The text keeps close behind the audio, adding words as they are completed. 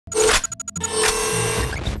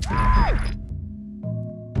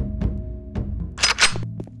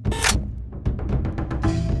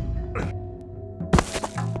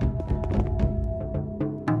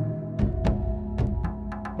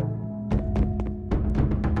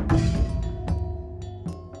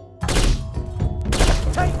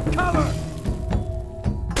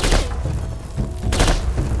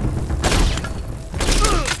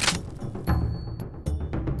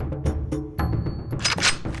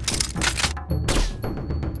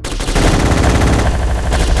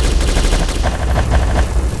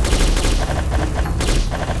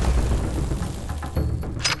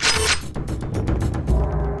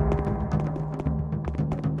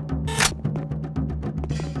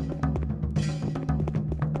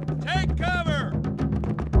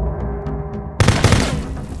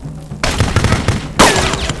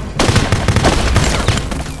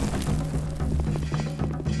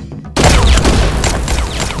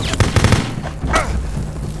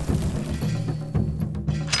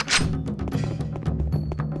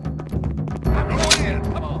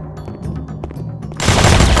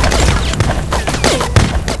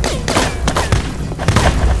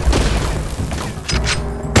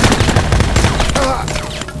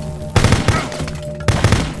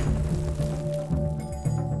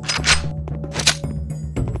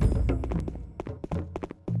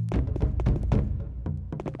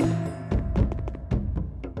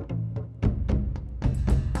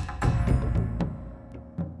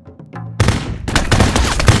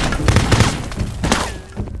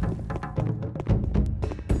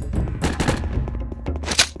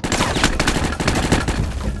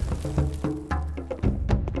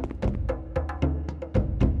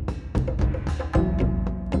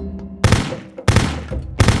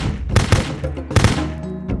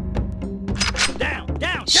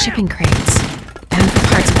shipping crates, bound for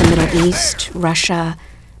parts of the Middle East, Russia,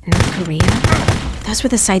 North Korea. Those were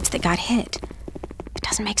the sites that got hit. It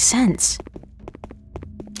doesn't make sense.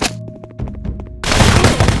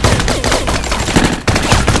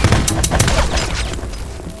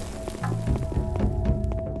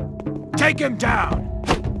 Take him down!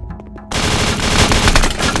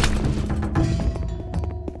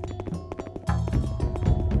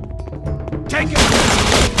 Take him down!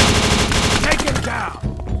 Take him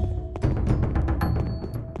down!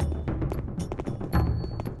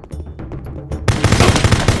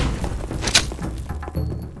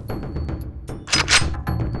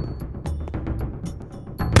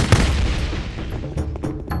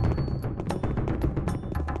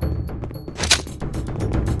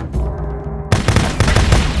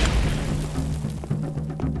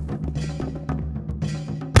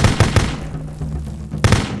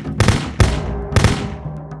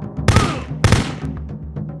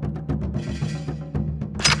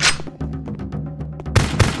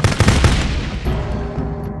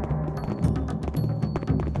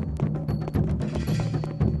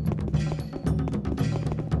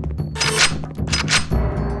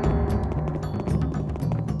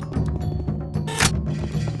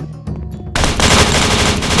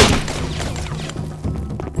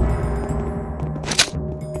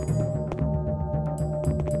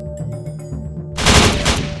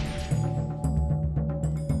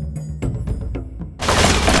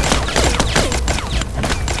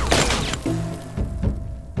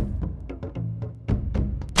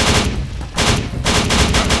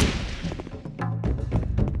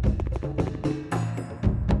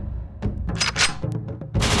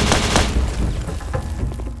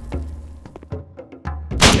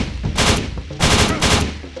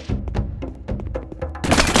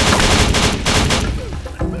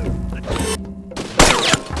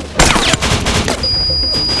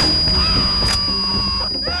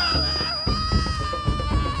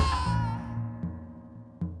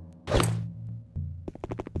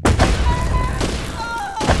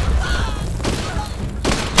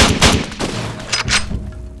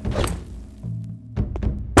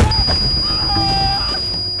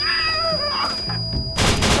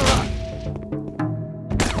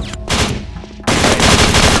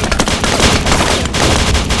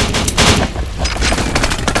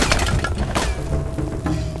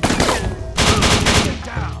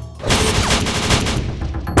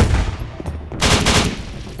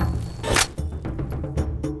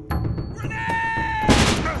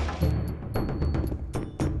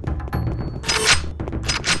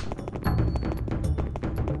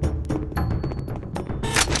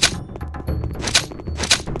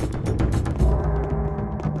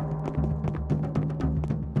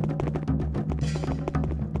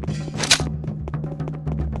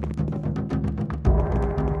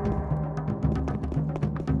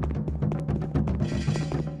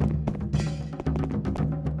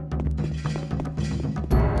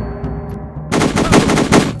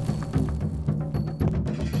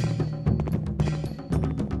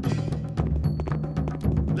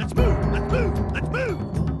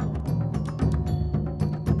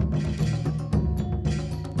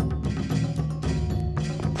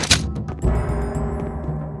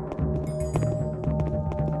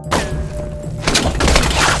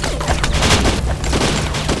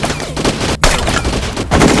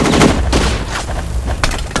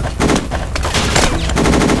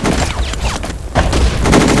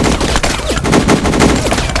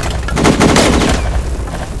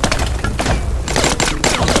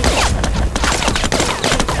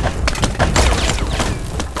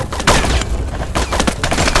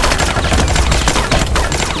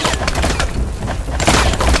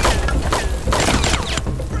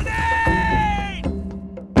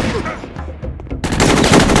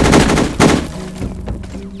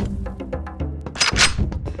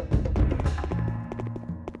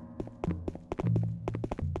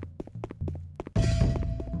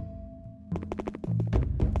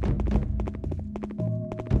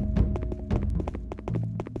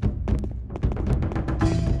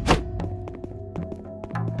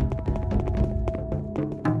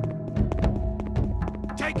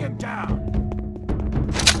 Take him down!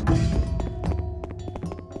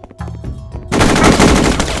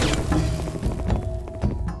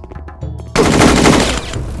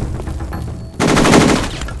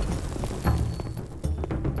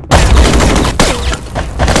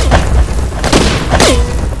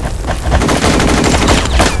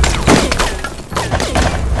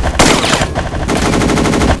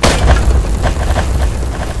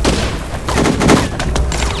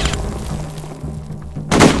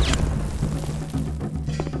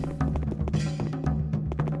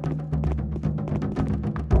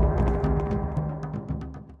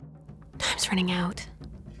 Time's running out.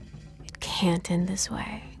 It can't end this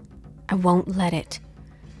way. I won't let it.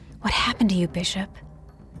 What happened to you, Bishop?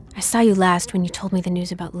 I saw you last when you told me the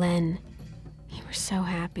news about Len. You were so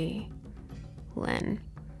happy. Len.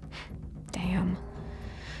 Damn.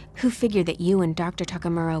 Who figured that you and Dr.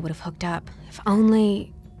 Takamura would have hooked up? If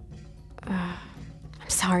only... I'm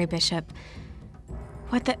sorry, Bishop.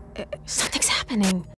 What the... something's happening.